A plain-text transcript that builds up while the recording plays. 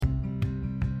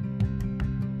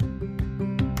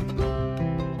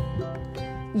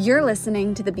You're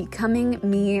listening to the Becoming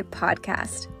Me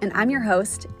podcast, and I'm your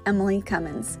host, Emily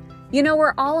Cummins. You know,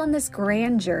 we're all on this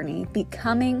grand journey,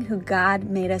 becoming who God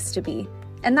made us to be.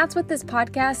 And that's what this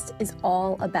podcast is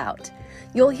all about.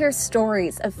 You'll hear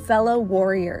stories of fellow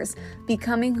warriors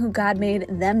becoming who God made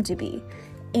them to be.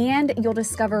 And you'll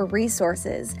discover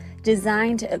resources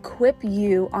designed to equip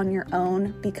you on your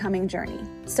own becoming journey.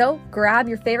 So grab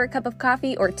your favorite cup of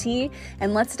coffee or tea,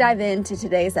 and let's dive into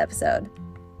today's episode.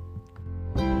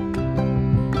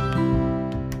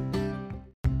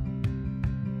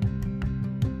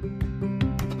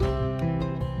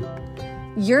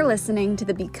 You're listening to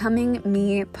the Becoming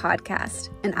Me podcast,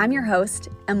 and I'm your host,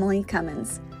 Emily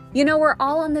Cummins. You know, we're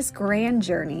all on this grand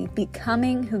journey,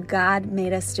 becoming who God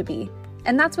made us to be.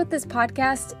 And that's what this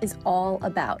podcast is all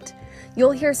about.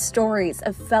 You'll hear stories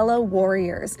of fellow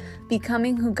warriors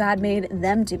becoming who God made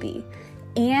them to be.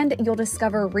 And you'll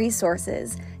discover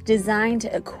resources designed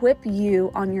to equip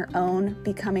you on your own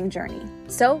becoming journey.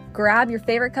 So grab your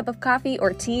favorite cup of coffee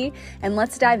or tea, and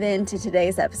let's dive into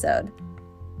today's episode.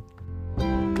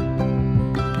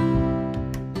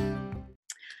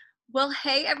 Well,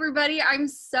 hey, everybody. I'm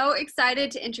so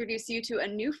excited to introduce you to a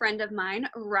new friend of mine,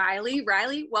 Riley.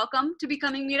 Riley, welcome to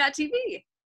Becoming Me.tv.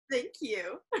 Thank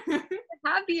you.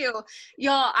 Have you.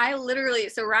 Y'all,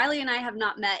 so Riley and I have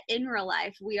not met in real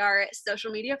life. We are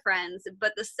social media friends,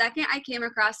 but the second I came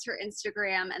across her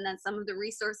Instagram and then some of the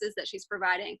resources that she's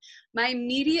providing, my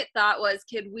immediate thought was,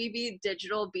 could we be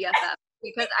digital BFF?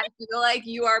 Because I feel like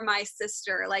you are my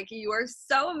sister. Like, you are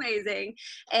so amazing.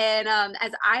 And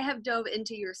as I have dove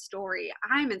into your story,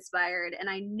 I'm inspired, and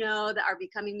I know that our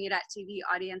Becoming Me.tv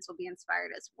audience will be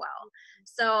inspired as well.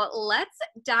 So let's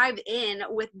dive in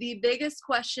with the biggest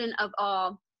question of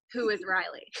all. Who is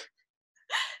Riley?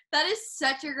 That is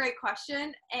such a great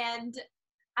question. And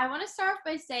I want to start off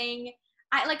by saying,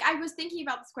 I was thinking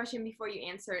about this question before you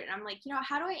answered it. And I'm like,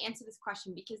 how do I answer this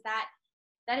question? Because that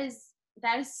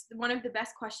is one of the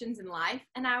best questions in life.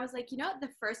 And I was like, the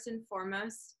first and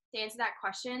foremost to answer that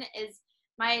question is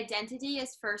my identity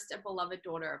is first a beloved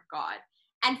daughter of God.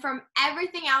 And from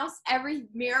everything else, every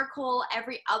miracle,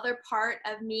 every other part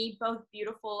of me, both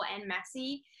beautiful and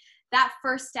messy, that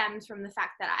first stems from the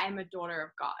fact that I am a daughter of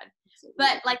God.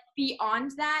 But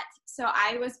beyond that, so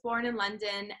I was born in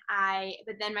London,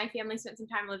 but then my family spent some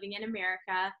time living in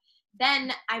America.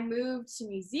 Then I moved to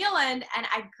New Zealand, and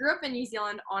I grew up in New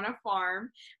Zealand on a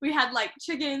farm. We had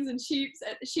chickens and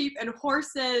sheep and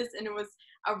horses, and it was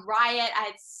a riot. I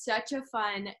had such a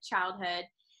fun childhood.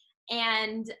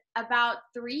 And about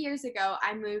 3 years ago,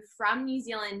 I moved from New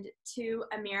Zealand to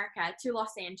America, to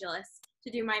Los Angeles,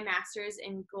 to do my master's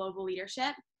in global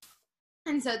leadership.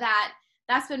 And so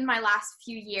that's been my last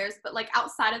few years. But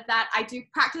outside of that, I do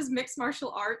practice mixed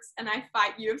martial arts, and I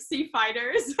fight UFC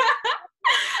fighters.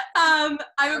 I'm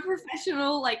a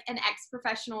professional, an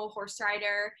ex-professional horse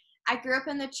rider. I grew up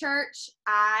in the church.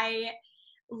 I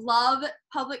love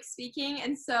public speaking,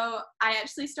 and so I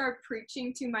actually started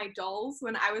preaching to my dolls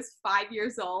when I was 5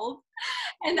 years old.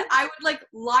 And I would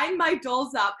line my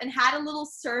dolls up and had a little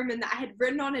sermon that I had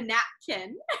written on a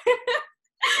napkin.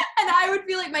 And I would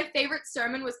feel my favorite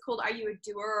sermon was called, "Are You a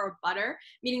Doer or a Butter?"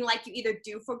 Meaning you either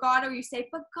do for God or you say,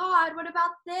 "But God, what about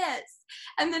this?"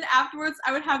 And then afterwards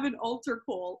I would have an altar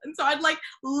call. And so I'd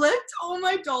lift all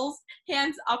my dolls'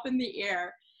 hands up in the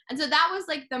air. And so that was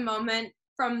the moment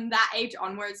from that age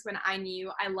onwards when I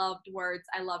knew I loved words,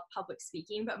 I loved public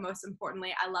speaking, but most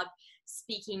importantly, I loved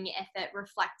speaking if it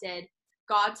reflected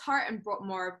God's heart and brought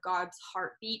more of God's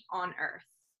heartbeat on earth.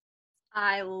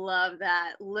 I love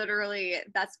that. Literally,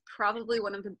 that's probably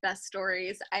one of the best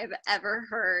stories I've ever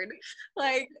heard.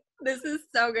 This is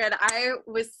so good. I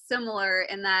was similar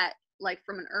in that,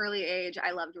 from an early age,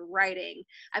 I loved writing.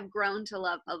 I've grown to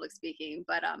love public speaking,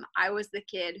 but I was the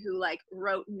kid who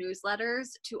wrote newsletters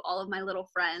to all of my little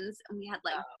friends, and we had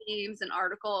games and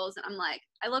articles, and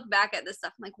I look back at this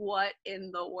stuff, I'm like, what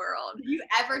in the world? Did you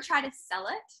ever try to sell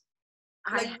it?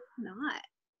 I have not.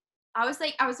 I was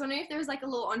wondering if there was a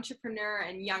little entrepreneur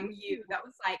and young you that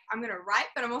was I'm going to write,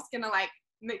 but I'm also going to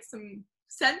make some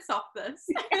sense off this.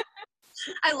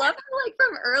 I love how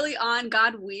from early on,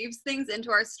 God weaves things into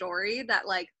our story that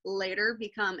later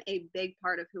become a big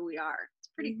part of who we are. It's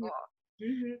pretty cool.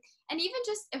 Mm-hmm. And even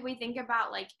just if we think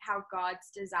about how God's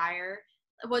desire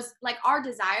was, our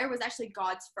desire was actually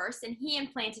God's first, and he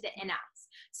implanted it in us.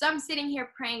 So I'm sitting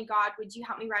here praying, God, would you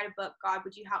help me write a book? God,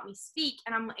 would you help me speak?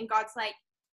 And God's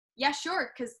yeah,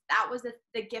 sure, because that was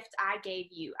the gift I gave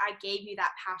you. I gave you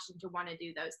that passion to want to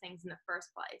do those things in the first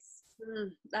place.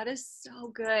 That is so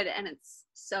good, and it's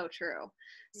so true. Mm.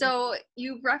 So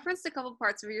you referenced a couple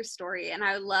parts of your story, and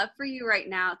I would love for you right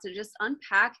now to just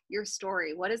unpack your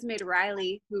story. What has made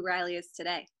Riley who Riley is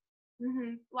today?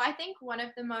 Well, I think one of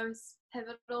the most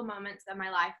pivotal moments of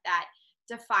my life that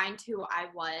defined who I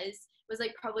was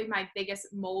like probably my biggest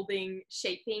molding,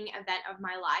 shaping event of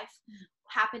my life.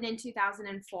 Happened in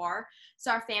 2004.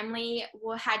 So our family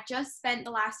had just spent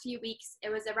the last few weeks. It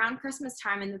was around Christmas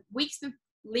time, and the weeks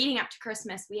leading up to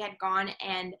Christmas, we had gone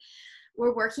and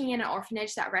we're working in an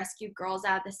orphanage that rescued girls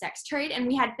out of the sex trade, and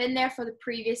we had been there for the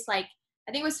previous, like,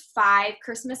 I think it was 5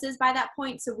 Christmases by that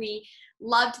point. So we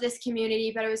loved this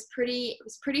community, but it was pretty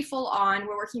full on.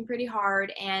 We're working pretty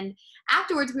hard. And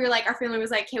afterwards we were like, our family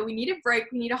was like, hey, we need a break.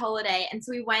 We need a holiday. And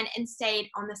so we went and stayed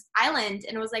on this island,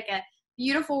 and it was like a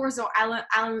beautiful resort island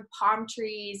with palm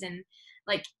trees and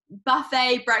like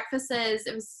buffet breakfasts.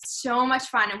 It was so much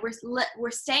fun. And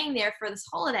we're staying there for this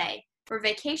holiday, for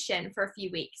vacation, for a few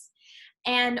weeks.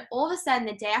 And all of a sudden,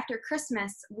 the day after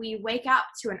Christmas, we wake up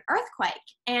to an earthquake.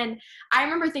 And I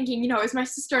remember thinking, is my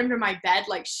sister under my bed,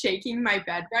 like shaking my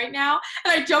bed right now?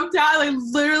 And I jumped out, I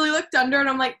literally looked under, and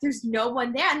I'm like, there's no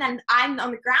one there. And then I'm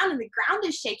on the ground, and the ground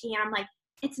is shaking. And I'm like,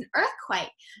 it's an earthquake.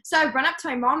 So I run up to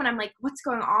my mom, and I'm like, what's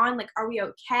going on? Like, are we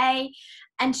okay?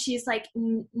 And she's like,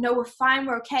 no, we're fine.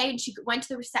 We're okay. And she went to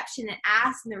the reception and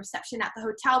asked, and the reception at the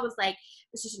hotel was like,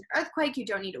 it's just an earthquake. You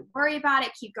don't need to worry about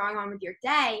it. Keep going on with your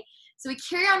day. So we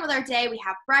carry on with our day. We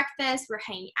have breakfast. We're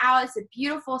hanging out. It's a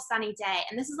beautiful sunny day.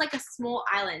 And this is like a small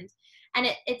island. And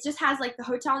it just has like the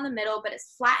hotel in the middle, but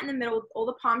it's flat in the middle with all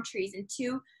the palm trees and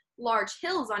 2 large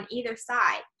hills on either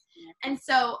side. And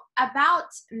so about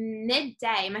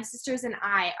midday, my sisters and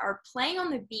I are playing on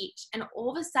the beach, and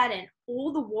all of a sudden,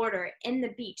 all the water in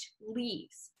the beach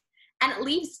leaves. And it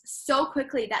leaves so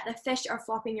quickly that the fish are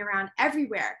flopping around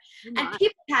everywhere. And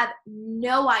people have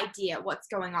no idea what's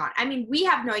going on. I mean, we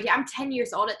have no idea. I'm 10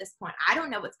 years old at this point. I don't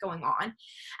know what's going on.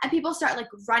 And people start like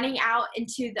running out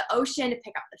into the ocean to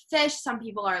pick up the fish. Some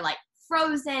people are like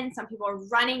frozen. Some people are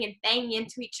running and banging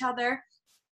into each other.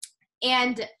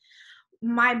 And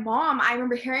my mom, I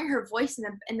remember hearing her voice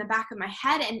in the back of my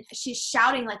head, and she's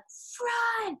shouting like,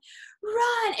 run,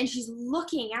 run. And she's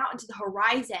looking out into the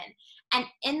horizon. And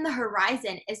in the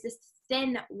horizon is this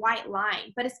thin white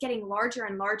line, but it's getting larger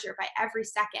and larger by every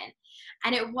second.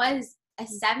 And it was a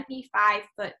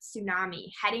 75-foot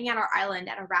tsunami heading at our island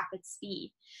at a rapid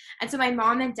speed. And so my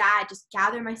mom and dad just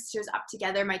gathered my sisters up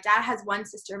together. My dad has one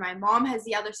sister, my mom has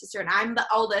the other sister, and I'm the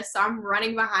oldest, so I'm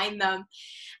running behind them.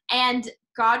 And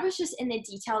God was just in the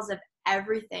details of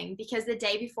everything, because the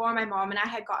day before, my mom and I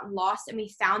had gotten lost, and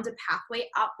we found a pathway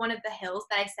up one of the hills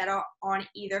that I set out on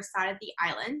either side of the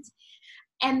island.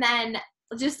 And then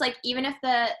just like, even if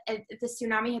the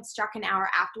tsunami had struck an hour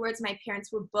afterwards, my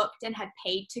parents were booked and had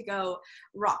paid to go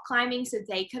rock climbing so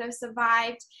they could have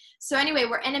survived. So anyway,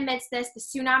 we're in amidst this. The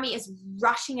tsunami is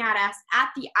rushing at us at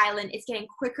the island. It's getting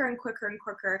quicker and quicker and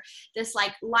quicker. This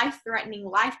like life-threatening,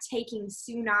 life-taking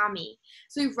tsunami.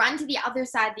 So we run to the other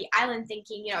side of the island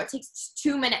thinking, it takes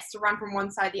 2 minutes to run from one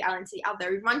side of the island to the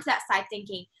other. We run to that side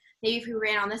thinking, maybe if we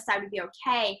ran on this side, we'd be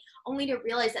okay, only to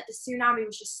realize that the tsunami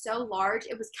was just so large,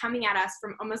 it was coming at us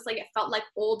from almost like, it felt like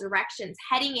all directions,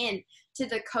 heading in to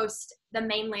the coast, the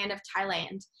mainland of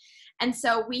Thailand. And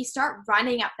so we start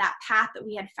running up that path that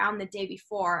we had found the day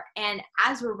before. And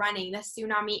as we're running, the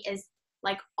tsunami is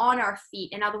like on our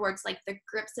feet. In other words, like the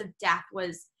grips of death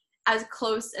was as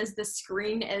close as the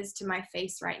screen is to my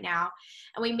face right now.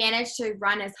 And we managed to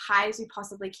run as high as we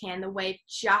possibly can. The wave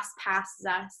just passes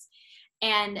us.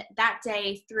 And that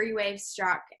day, 3 waves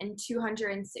struck, and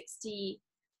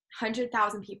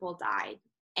 100,000 people died.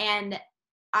 And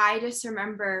I just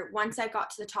remember once I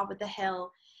got to the top of the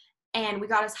hill and we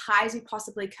got as high as we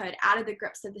possibly could out of the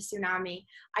grips of the tsunami,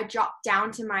 I dropped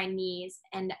down to my knees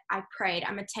and I prayed.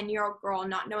 I'm a 10-year-old girl,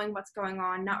 not knowing what's going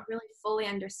on, not really fully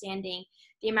understanding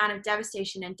the amount of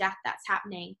devastation and death that's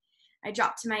happening. I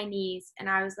dropped to my knees and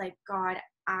I was like, God,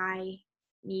 I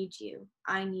need you.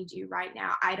 I need you right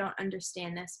now. I don't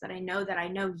understand this, but I know that I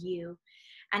know you.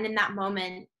 And in that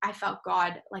moment, I felt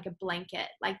God like a blanket,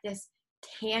 like this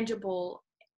tangible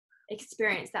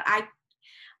experience that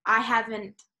I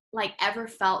haven't like ever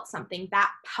felt something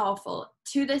that powerful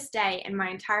to this day in my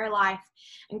entire life.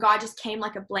 And God just came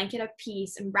like a blanket of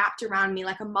peace and wrapped around me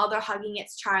like a mother hugging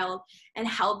its child and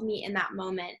held me in that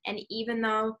moment. And even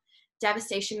though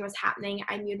devastation was happening,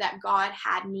 I knew that God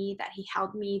had me, that he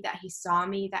held me, that he saw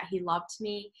me, that he loved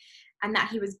me, and that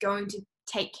he was going to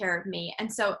take care of me.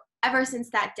 And so ever since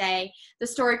that day, the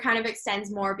story kind of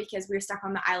extends more because we were stuck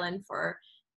on the island for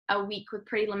a week with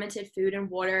pretty limited food and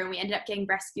water, and we ended up getting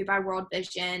rescued by World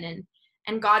Vision,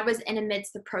 and God was in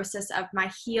amidst the process of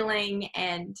my healing,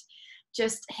 and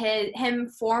just him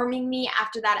forming me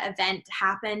after that event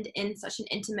happened in such an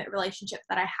intimate relationship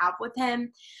that I have with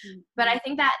him. Mm-hmm. But I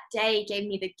think that day gave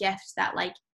me the gift that,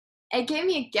 like, it gave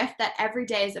me a gift that every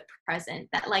day is a present,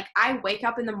 that like I wake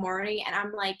up in the morning and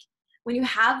I'm like, when you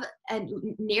have a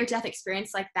near-death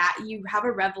experience like that, you have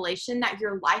a revelation that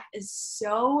your life is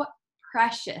so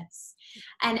precious,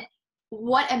 and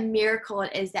what a miracle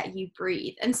it is that you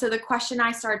breathe. And so the question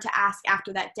I started to ask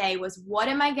after that day was, what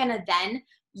am I going to then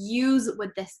use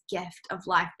with this gift of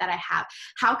life that I have?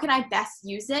 How can I best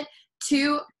use it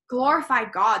to glorify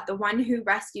God, the one who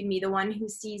rescued me, the one who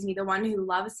sees me, the one who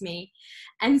loves me?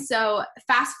 And so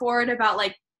fast forward about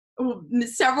like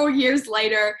several years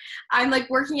later, I'm like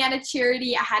working at a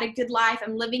charity. I had a good life.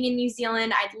 I'm living in New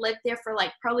Zealand. I'd lived there for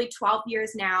like probably 12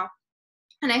 years now.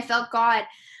 And I felt God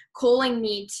calling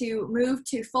me to move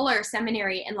to Fuller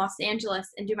Seminary in Los Angeles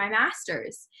and do my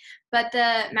master's. But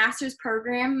the master's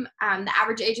program, the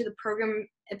average age of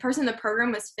the person in the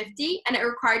program was 50, and it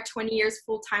required 20 years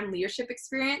full-time leadership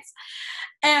experience.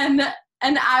 And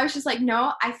I was just like,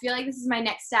 no, I feel like this is my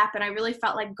next step. And I really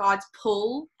felt like God's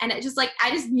pull. And it just like, I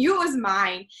just knew it was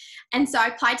mine. And so I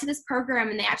applied to this program,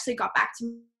 and they actually got back to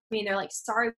me, and they're like,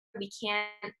 sorry, we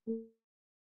can't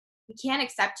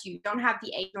accept you. You don't have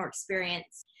the age nor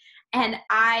experience. And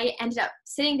I ended up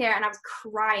sitting there and I was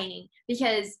crying,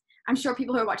 because I'm sure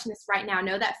people who are watching this right now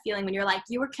know that feeling when you're like,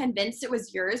 you were convinced it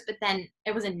was yours, but then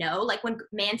it was a no. Like when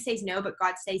man says no, but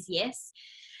God says yes.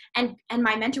 And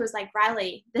my mentor was like,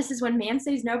 Riley, this is when man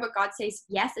says no, but God says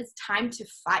yes. It's time to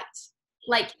fight.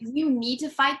 Like, you need to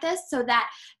fight this so that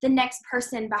the next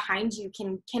person behind you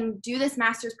can do this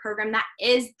master's program that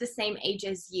is the same age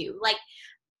as you. Like,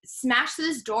 smash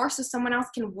this door so someone else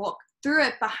can walk through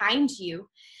it behind you.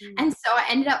 And so I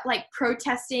ended up like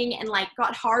protesting and like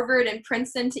got Harvard and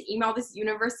Princeton to email this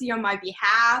university on my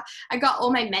behalf. I got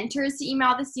all my mentors to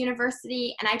email this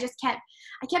university, and I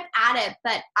kept at it.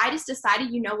 But I just decided,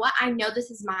 you know what? I know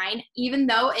this is mine, even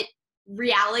though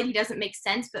reality doesn't make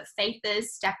sense, but faith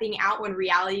is stepping out when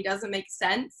reality doesn't make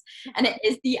sense, and it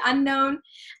is the unknown.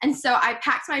 And so I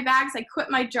packed my bags, I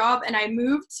quit my job, and I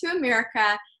moved to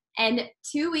America. And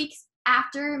 2 weeks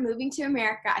after moving to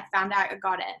America, I found out I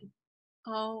got in.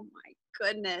 Oh my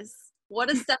goodness. What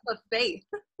a step of faith.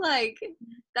 Like,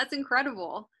 that's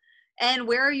incredible. And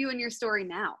where are you in your story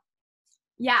now?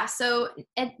 Yeah, so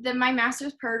my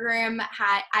master's program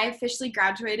I officially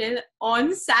graduated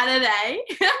on Saturday.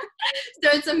 So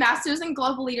it's a master's in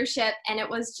global leadership, and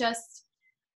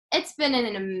it's been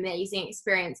an amazing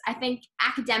experience. I think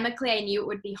academically I knew it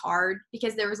would be hard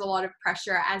because there was a lot of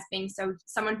pressure as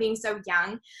someone being so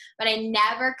young, but I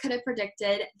never could have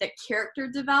predicted the character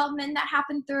development that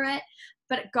happened through it.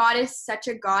 But God is such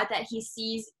a God that he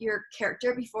sees your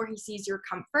character before he sees your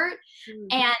comfort.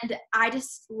 And I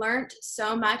just learned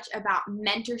so much about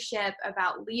mentorship,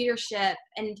 about leadership,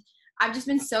 and I've just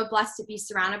been so blessed to be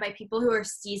surrounded by people who are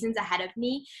seasons ahead of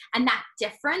me. And that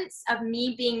difference of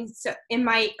me being so in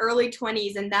my early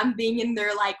 20s and them being in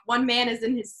their, like, one man is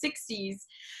in his 60s.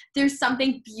 There's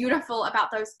something beautiful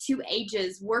about those two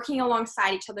ages working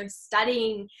alongside each other,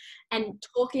 studying and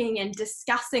talking and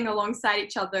discussing alongside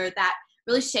each other that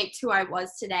really shaped who I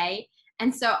was today.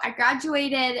 And so I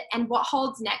graduated, and what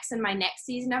holds next in my next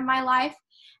season of my life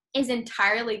is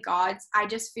entirely God's. I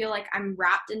just feel like I'm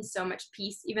wrapped in so much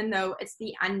peace, even though it's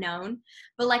the unknown.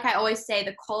 But like I always say,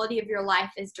 the quality of your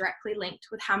life is directly linked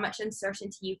with how much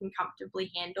uncertainty you can comfortably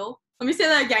handle. Let me say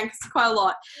that again, because it's quite a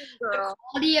lot. Girl. The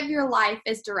quality of your life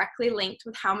is directly linked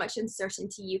with how much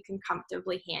uncertainty you can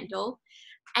comfortably handle.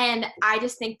 And I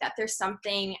just think that there's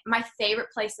something, my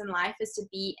favorite place in life is to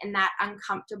be in that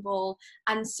uncomfortable,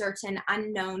 uncertain,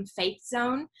 unknown faith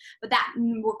zone. But that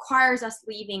requires us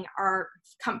leaving our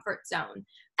comfort zone.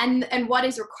 And what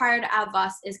is required of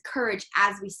us is courage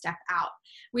as we step out.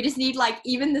 We just need, like,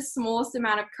 even the smallest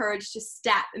amount of courage to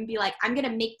step and be like, I'm going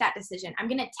to make that decision. I'm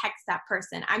going to text that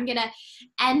person. I'm going to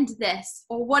end this,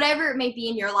 or whatever it may be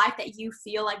in your life that you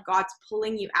feel like God's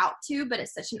pulling you out to, but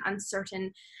it's such an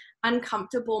uncertain,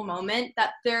 uncomfortable moment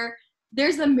that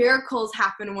there's the miracles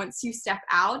happen once you step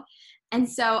out. And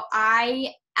so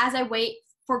as I wait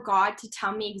for God to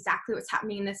tell me exactly what's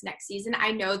happening in this next season,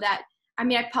 I know that,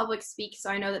 I public speak,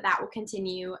 so I know that will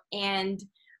continue, and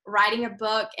writing a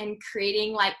book and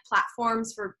creating, like,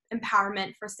 platforms for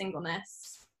empowerment for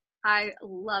singleness. I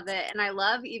love it. And I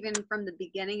love even from the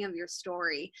beginning of your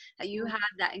story that you had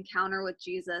that encounter with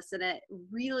Jesus. And it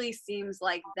really seems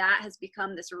like that has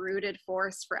become this rooted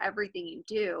force for everything you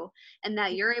do. And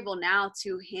that you're able now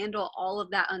to handle all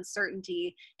of that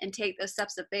uncertainty and take those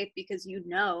steps of faith because you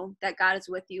know that God is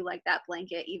with you like that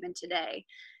blanket even today.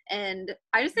 And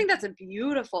I just think that's a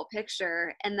beautiful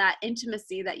picture, and that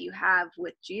intimacy that you have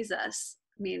with Jesus.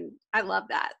 I mean, I love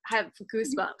that. I have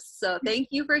goosebumps. So thank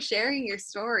you for sharing your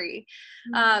story.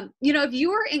 If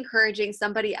you were encouraging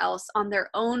somebody else on their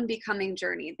own becoming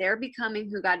journey, they're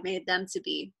becoming who God made them to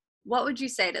be, what would you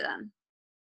say to them?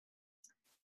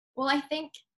 Well, I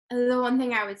think the one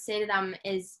thing I would say to them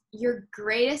is your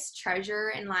greatest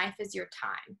treasure in life is your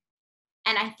time.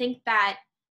 And I think that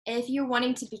if you're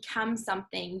wanting to become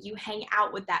something, you hang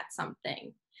out with that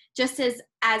something. Just as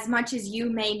much as you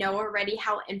may know already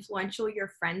how influential your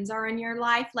friends are in your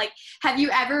life. Like, have you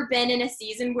ever been in a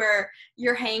season where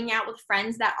you're hanging out with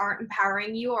friends that aren't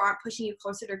empowering you or aren't pushing you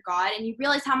closer to God, and you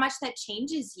realize how much that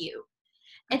changes you?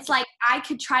 It's like, I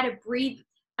could try to breathe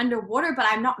underwater, but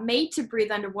I'm not made to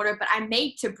breathe underwater, but I'm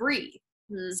made to breathe.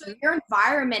 So Mm-hmm. your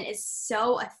environment is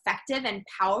so effective and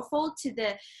powerful to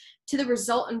the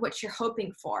result in which you're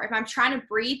hoping for. If I'm trying to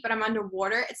breathe but I'm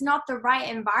underwater, it's not the right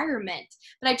environment.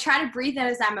 But I try to breathe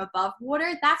as I'm above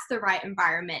water, that's the right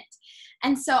environment.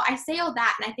 And so I say all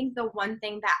that, and I think the one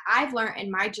thing that I've learned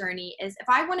in my journey is if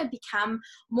I want to become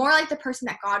more like the person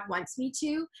that God wants me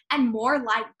to and more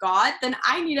like God, then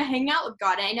I need to hang out with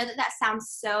God. And I know that that sounds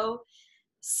so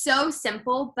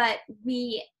simple, but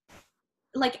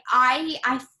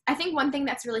I think one thing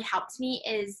that's really helped me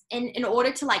is in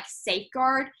order to like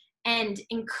safeguard and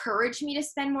encourage me to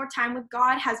spend more time with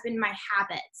God has been my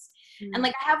habits. Mm-hmm. And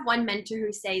like, I have one mentor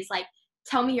who says like,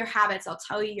 tell me your habits, I'll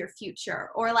tell you your future.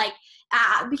 Or like,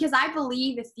 because I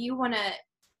believe if you want to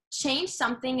change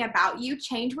something about you,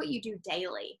 change what you do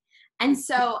daily. And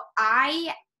so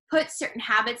I put certain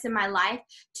habits in my life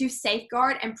to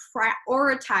safeguard and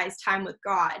prioritize time with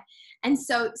God. And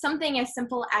so something as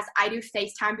simple as I do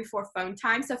FaceTime before phone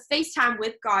time. So FaceTime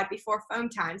with God before phone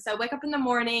time. So I wake up in the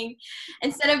morning,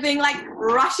 instead of being like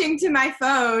rushing to my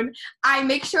phone, I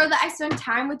make sure that I spend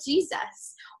time with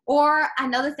Jesus. Or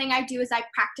another thing I do is I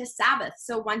practice Sabbath.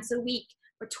 So once a week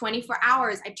for 24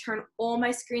 hours, I turn all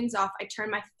my screens off. I turn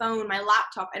my phone, my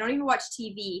laptop. I don't even watch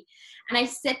TV. And I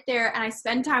sit there and I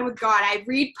spend time with God. I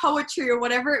read poetry or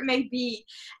whatever it may be.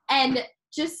 And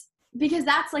just because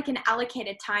that's like an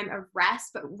allocated time of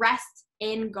rest, but rest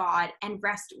in God and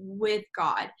rest with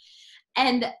God.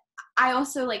 And I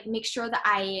also like make sure that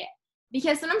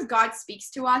because sometimes God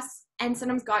speaks to us and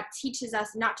sometimes God teaches us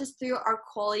not just through our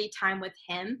quality time with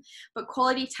him, but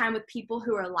quality time with people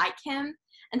who are like him.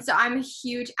 And so I'm a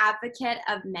huge advocate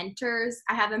of mentors.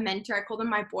 I have a mentor, I call them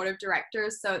my board of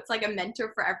directors. So it's like a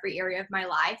mentor for every area of my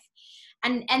life.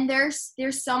 And there's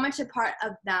so much a part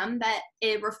of them that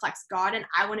it reflects God and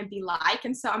I want to be like.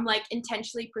 And so I'm like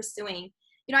intentionally pursuing,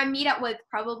 I meet up with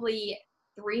probably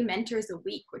 3 mentors a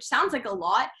week, which sounds like a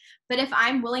lot, but if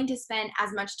I'm willing to spend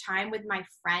as much time with my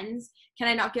friends, can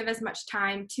I not give as much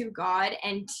time to God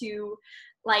and to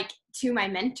my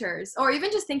mentors? Or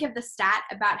even just think of the stat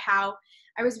about how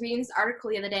I was reading this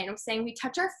article the other day and it was saying we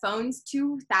touch our phones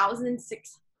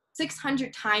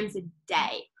 2,600 times a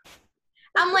day.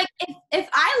 I'm like, if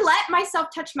I let myself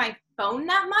touch my phone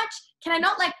that much, can I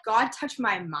not let God touch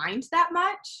my mind that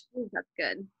much? Ooh, that's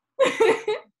good.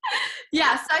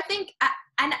 Yeah, so I think,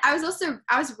 and I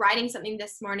was writing something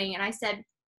this morning and I said,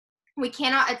 we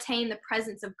cannot attain the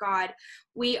presence of God.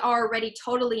 We are already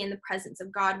totally in the presence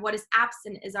of God. What is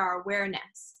absent is our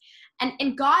awareness.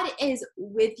 And God is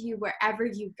with you wherever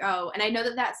you go. And I know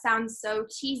that that sounds so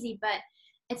cheesy, but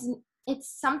it's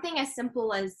something as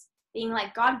simple as being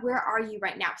like, God, where are you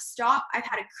right now? Stop. I've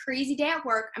had a crazy day at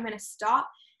work. I'm going to stop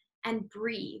and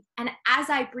breathe. And as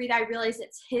I breathe, I realize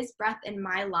it's his breath in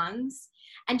my lungs.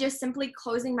 And just simply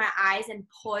closing my eyes and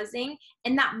pausing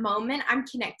in that moment, I'm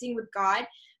connecting with God.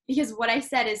 Because what I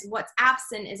said is what's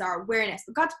absent is our awareness.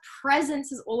 But God's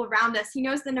presence is all around us. He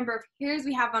knows the number of hairs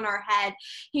we have on our head.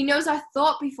 He knows our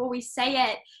thought before we say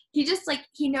it. He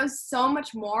knows so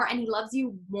much more, and he loves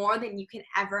you more than you can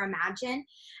ever imagine.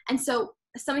 And so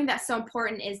something that's so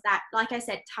important is that, like I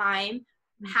said, time,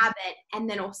 habit, and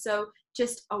then also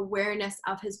just awareness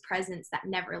of his presence that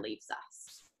never leaves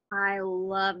us. I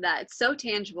love that. It's so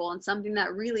tangible and something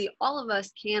that really all of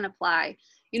us can apply.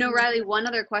 Riley, one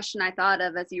other question I thought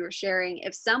of as you were sharing,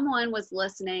 if someone was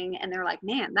listening and they're like,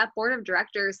 man, that board of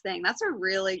directors thing, that's a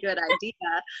really good idea.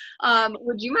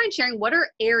 Would you mind sharing what are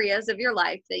areas of your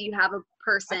life that you have a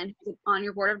person on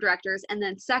your board of directors? And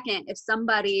then second, if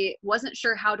somebody wasn't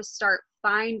sure how to start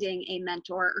finding a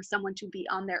mentor or someone to be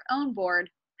on their own board,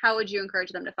 how would you encourage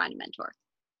them to find a mentor?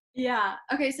 Yeah.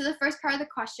 Okay. So the first part of the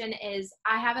question is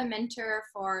I have a mentor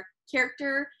for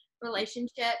character,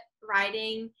 relationship,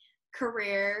 writing,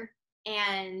 career,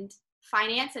 and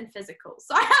finance and physical.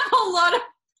 So I have a lot of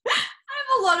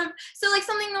so like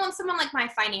someone like my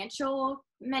financial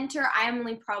mentor, I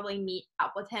only probably meet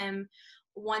up with him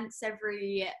once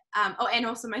every and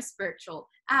also my spiritual.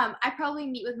 I probably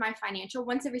meet with my financial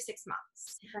once every 6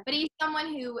 months. Okay. But he's someone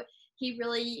who he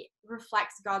really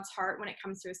reflects God's heart when it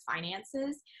comes to his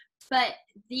finances. But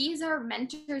these are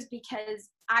mentors because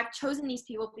I've chosen these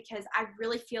people because I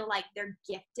really feel like they're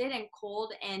gifted and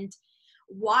called and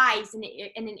wise in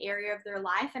an area of their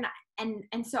life,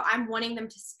 and so I'm wanting them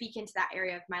to speak into that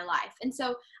area of my life. And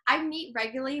so I meet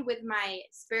regularly with my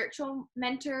spiritual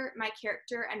mentor, my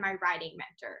character, and my writing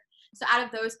mentor. So out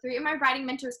of those three, and my writing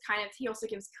mentor is he also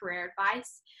gives career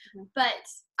advice. Mm-hmm. But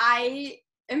I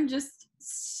am just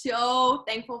so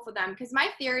thankful for them because my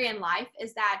theory in life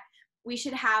is that we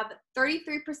should have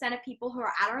 33% of people who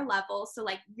are at our level, so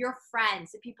like your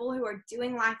friends, the people who are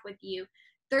doing life with you,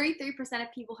 33%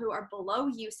 of people who are below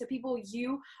you, so people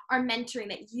you are mentoring,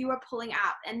 that you are pulling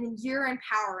up and then you're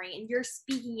empowering and you're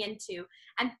speaking into,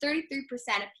 and 33%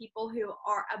 of people who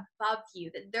are above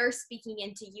you, that they're speaking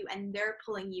into you and they're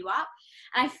pulling you up.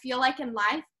 And I feel like in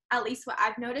life, at least what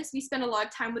I've noticed, we spend a lot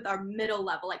of time with our middle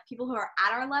level, like people who are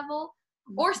at our level,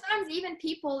 or sometimes even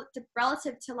people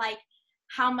relative to like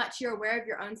how much you're aware of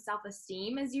your own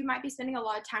self-esteem, as you might be spending a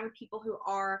lot of time with people who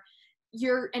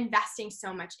you're investing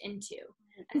so much into.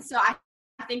 And so I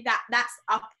think that's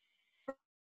up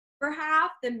for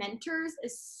half. The mentors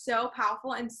is so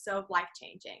powerful and so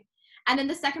life-changing. And then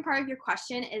the second part of your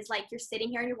question is like, you're sitting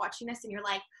here and you're watching this and you're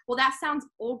like, well, that sounds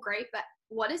all great, but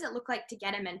what does it look like to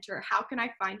get a mentor? How can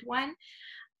I find one?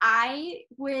 I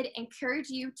would encourage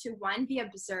you to, one, be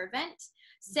observant,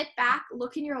 sit back,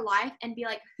 look in your life and be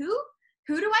like, who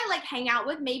do I like hang out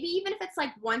with? Maybe even if it's like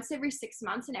once every 6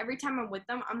 months, and every time I'm with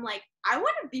them, I'm like, I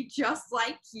want to be just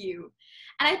like you.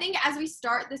 And I think as we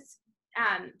start this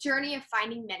journey of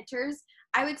finding mentors,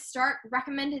 I would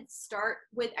recommend start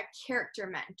with a character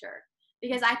mentor,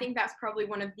 because I think that's probably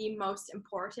one of the most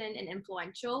important and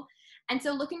influential. And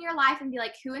so look in your life and be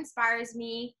like, who inspires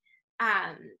me?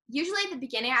 Usually at the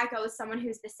beginning, I go with someone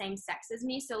who's the same sex as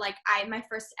me. So like my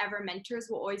first ever mentors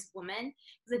were always women,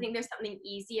 because I think there's something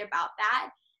easy about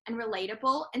that and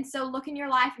relatable. And so look in your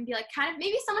life and be like, kind of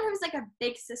maybe someone who's like a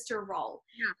big sister role.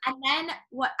 Yeah. And then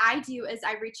what I do is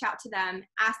I reach out to them,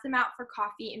 ask them out for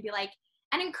coffee and be like,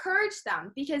 and encourage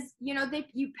them, because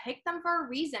you pick them for a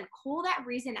reason. Call that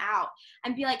reason out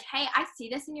and be like, hey, I see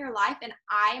this in your life and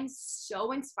I am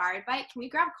so inspired by it. Can we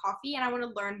grab coffee? And I want to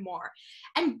learn more.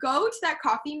 And go to that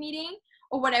coffee meeting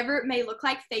or whatever it may look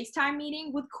like, FaceTime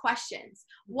meeting, with questions.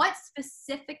 What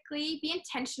specifically? Be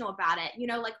intentional about it.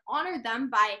 Like honor them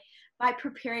by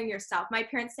preparing yourself. My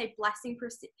parents say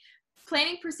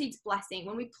planning precedes blessing.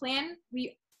 When we plan,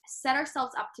 we set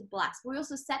ourselves up to bless. We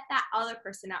also set that other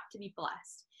person up to be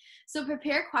blessed. So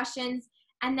prepare questions.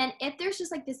 And then if there's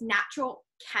just like this natural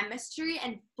chemistry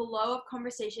and flow of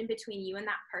conversation between you and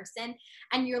that person,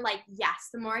 and you're like, yes,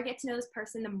 the more I get to know this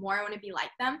person, the more I want to be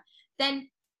like them, then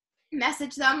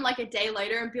message them like a day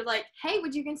later and be like, hey,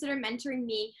 would you consider mentoring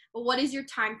me? But what is your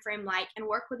time frame like? And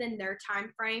work within their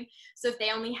time frame. So if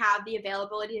they only have the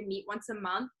availability to meet once a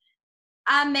month,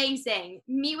 amazing.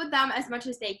 Meet with them as much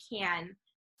as they can.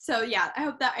 So yeah, I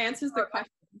hope that answers the question.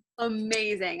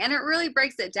 Amazing. And it really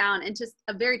breaks it down into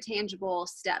a very tangible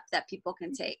step that people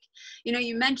can take.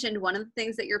 You mentioned one of the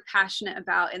things that you're passionate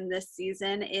about in this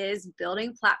season is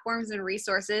building platforms and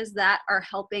resources that are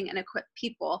helping and equip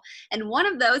people. And one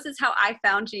of those is how I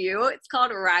found you. It's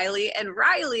called Riley and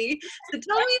Riley. So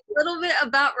tell me a little bit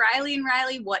about Riley and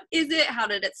Riley. What is it? How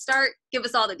did it start? Give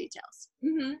us all the details.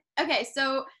 Mm-hmm. Okay,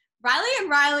 so Riley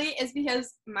and Riley is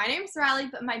because my name's Riley,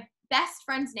 but my best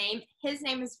friend's name, his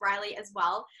name is Riley as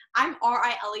well. I'm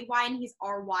Riley and he's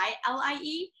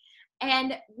Rylie.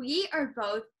 And we are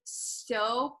both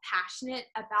so passionate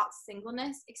about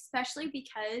singleness, especially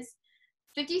because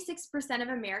 56% of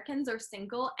Americans are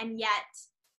single, and yet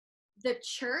the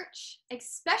church,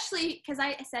 especially because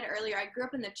I said earlier, I grew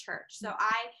up in the church. So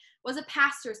I was a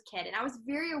pastor's kid, and I was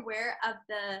very aware of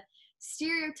the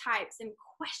stereotypes and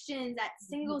questions that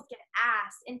singles get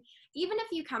asked. And even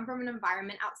if you come from an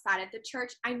environment outside of the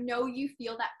church, I know you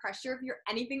feel that pressure. If you're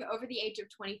anything over the age of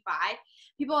 25,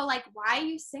 people are like, why are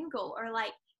you single? Or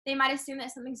like, they might assume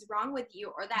that something's wrong with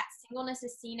you, or that singleness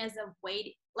is seen as a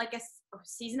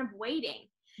season of waiting.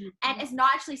 And it's not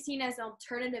actually seen as an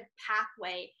alternative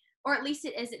pathway, or at least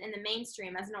it isn't in the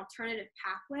mainstream, as an alternative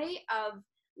pathway of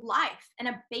life and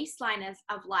a baseline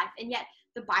of life. And yet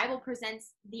the Bible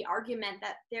presents the argument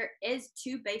that there is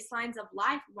two baselines of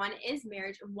life. One is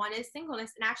marriage and one is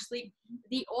singleness. And actually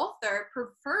the author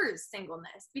prefers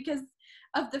singleness because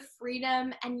of the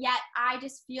freedom. And yet I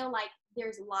just feel like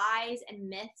there's lies and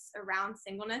myths around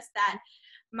singleness that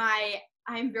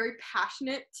I'm very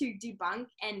passionate to debunk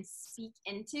and speak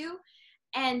into.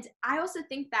 And I also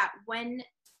think that when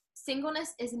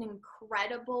singleness is an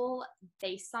incredible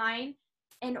baseline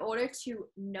in order to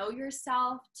know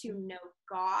yourself, to know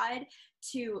God,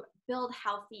 to build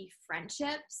healthy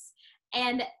friendships.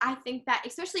 And I think that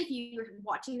especially if you're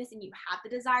watching this and you have the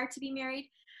desire to be married,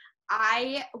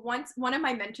 one of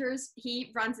my mentors,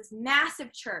 he runs this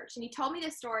massive church, and he told me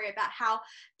this story about how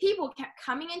people kept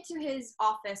coming into his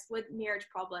office with marriage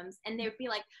problems, and they would be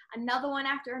like another one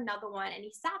after another one. And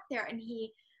he sat there and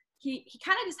he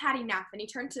kind of just had enough, and he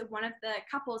turned to one of the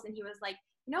couples and he was like,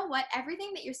 you know what,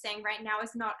 everything that you're saying right now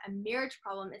is not a marriage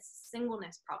problem, it's a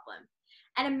singleness problem.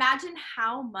 And imagine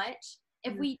how much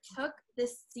if we took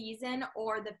this season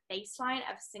or the baseline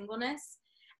of singleness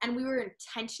and we were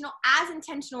intentional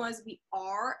as we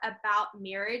are about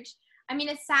marriage. I mean,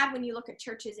 it's sad when you look at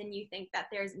churches and you think that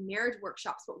there's marriage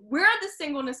workshops, but we're the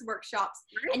singleness workshops.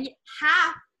 Right. And yet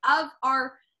half of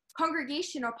our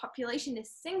congregation or population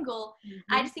is single.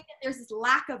 I just think that there's this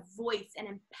lack of voice and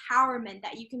empowerment,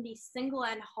 that you can be single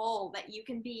and whole, that you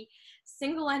can be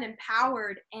single and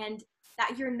empowered, and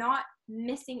that you're not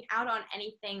missing out on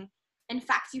anything. In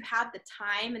fact, you have the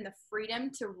time and the freedom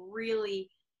to really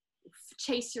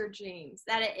chase your dreams,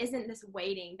 that it isn't this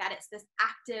waiting, that it's this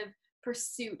active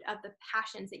pursuit of the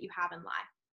passions that you have in life.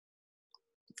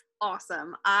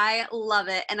 Awesome. I love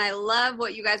it. And I love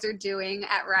what you guys are doing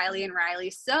at Riley and Riley.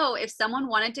 So if someone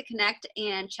wanted to connect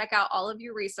and check out all of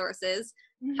your resources,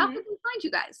 how can they find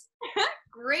you guys?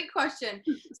 Great question.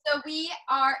 So we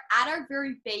are at our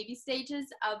very baby stages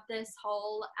of this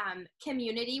whole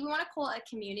community. We want to call it a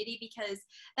community because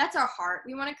that's our heart.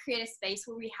 We want to create a space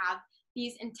where we have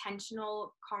these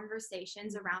intentional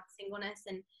conversations around singleness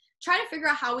and try to figure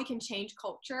out how we can change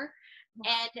culture.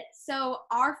 And so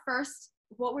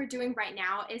what we're doing right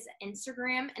now is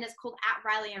Instagram, and it's called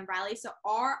 @Riley and Riley. So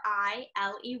RILEY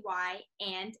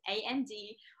and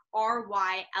ANDRYLIE.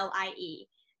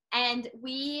 And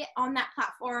we, on that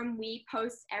platform, we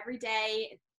post every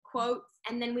day quotes,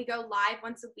 and then we go live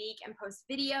once a week and post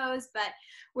videos, but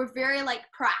we're very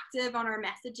proactive on our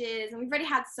messages. And we've already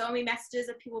had so many messages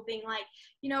of people being like,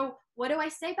 what do I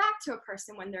say back to a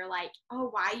person when they're like, oh,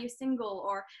 why are you single?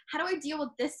 Or how do I deal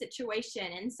with this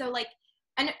situation? And so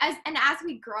as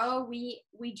we grow, we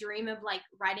dream of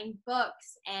writing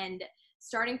books and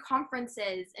starting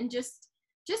conferences and just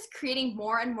creating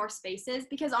more and more spaces,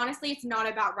 because honestly, it's not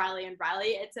about Riley and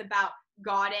Riley. It's about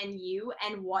God and you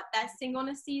and what that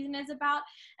singleness season is about.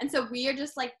 And so we are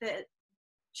just the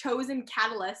chosen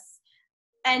catalysts,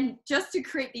 and just to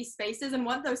create these spaces. And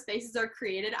once those spaces are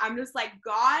created, I'm just like,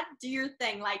 God, do your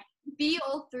thing, be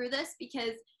all through this,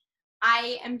 because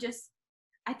I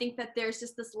think that there's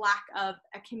just this lack of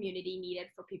a community needed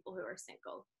for people who are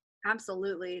single.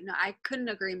 Absolutely. No, I couldn't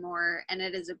agree more. And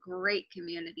it is a great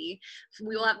community.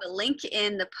 We will have a link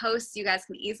in the post. You guys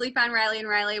can easily find Riley and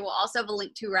Riley. We'll also have a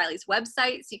link to Riley's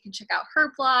website, so you can check out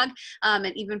her blog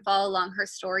and even follow along her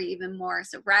story even more.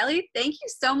 So Riley, thank you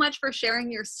so much for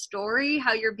sharing your story,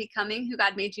 how you're becoming who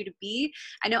God made you to be.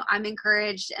 I know I'm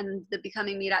encouraged, and the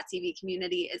Becoming Me.tv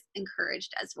community is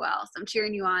encouraged as well. So I'm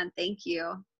cheering you on. Thank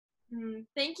you.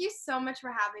 Thank you so much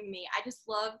for having me.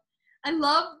 I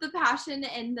love the passion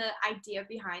and the idea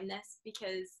behind this,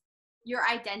 because your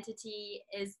identity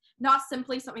is not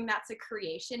simply something that's a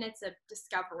creation, it's a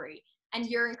discovery. And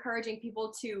you're encouraging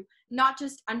people to not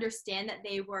just understand that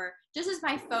they were, just as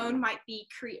my phone might be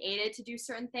created to do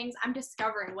certain things, I'm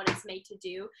discovering what it's made to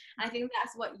do. And I think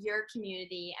that's what your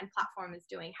community and platform is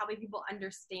doing, helping people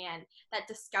understand that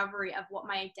discovery of what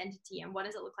my identity and what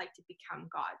does it look like to become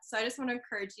God. So I just want to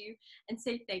encourage you and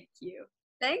say thank you.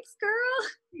 Thanks, girl.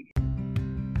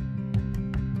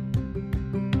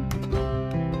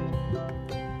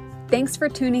 Thanks for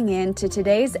tuning in to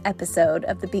today's episode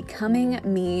of the Becoming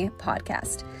Me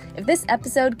podcast. If this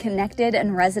episode connected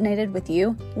and resonated with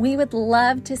you, we would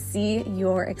love to see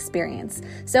your experience.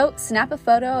 So snap a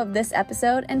photo of this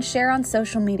episode and share on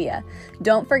social media.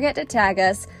 Don't forget to tag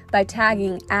us by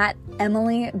tagging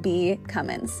 @Emily B.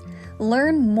 Cummins.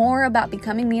 Learn more about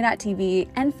BecomingMe.tv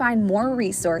and find more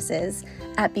resources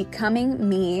at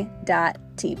BecomingMe.tv.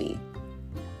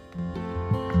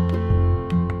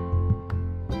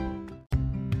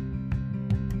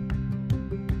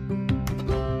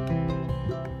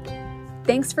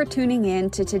 Thanks for tuning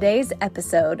in to today's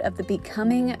episode of the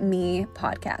Becoming Me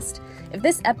podcast. If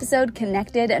this episode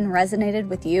connected and resonated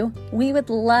with you, we would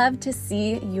love to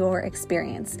see your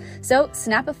experience. So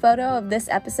snap a photo of this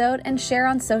episode and share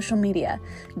on social media.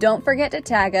 Don't forget to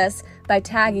tag us by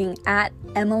tagging at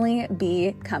Emily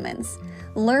B. Cummins.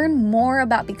 Learn more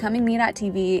about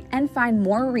BecomingMe.tv and find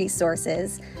more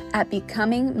resources at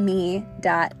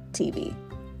becomingme.tv.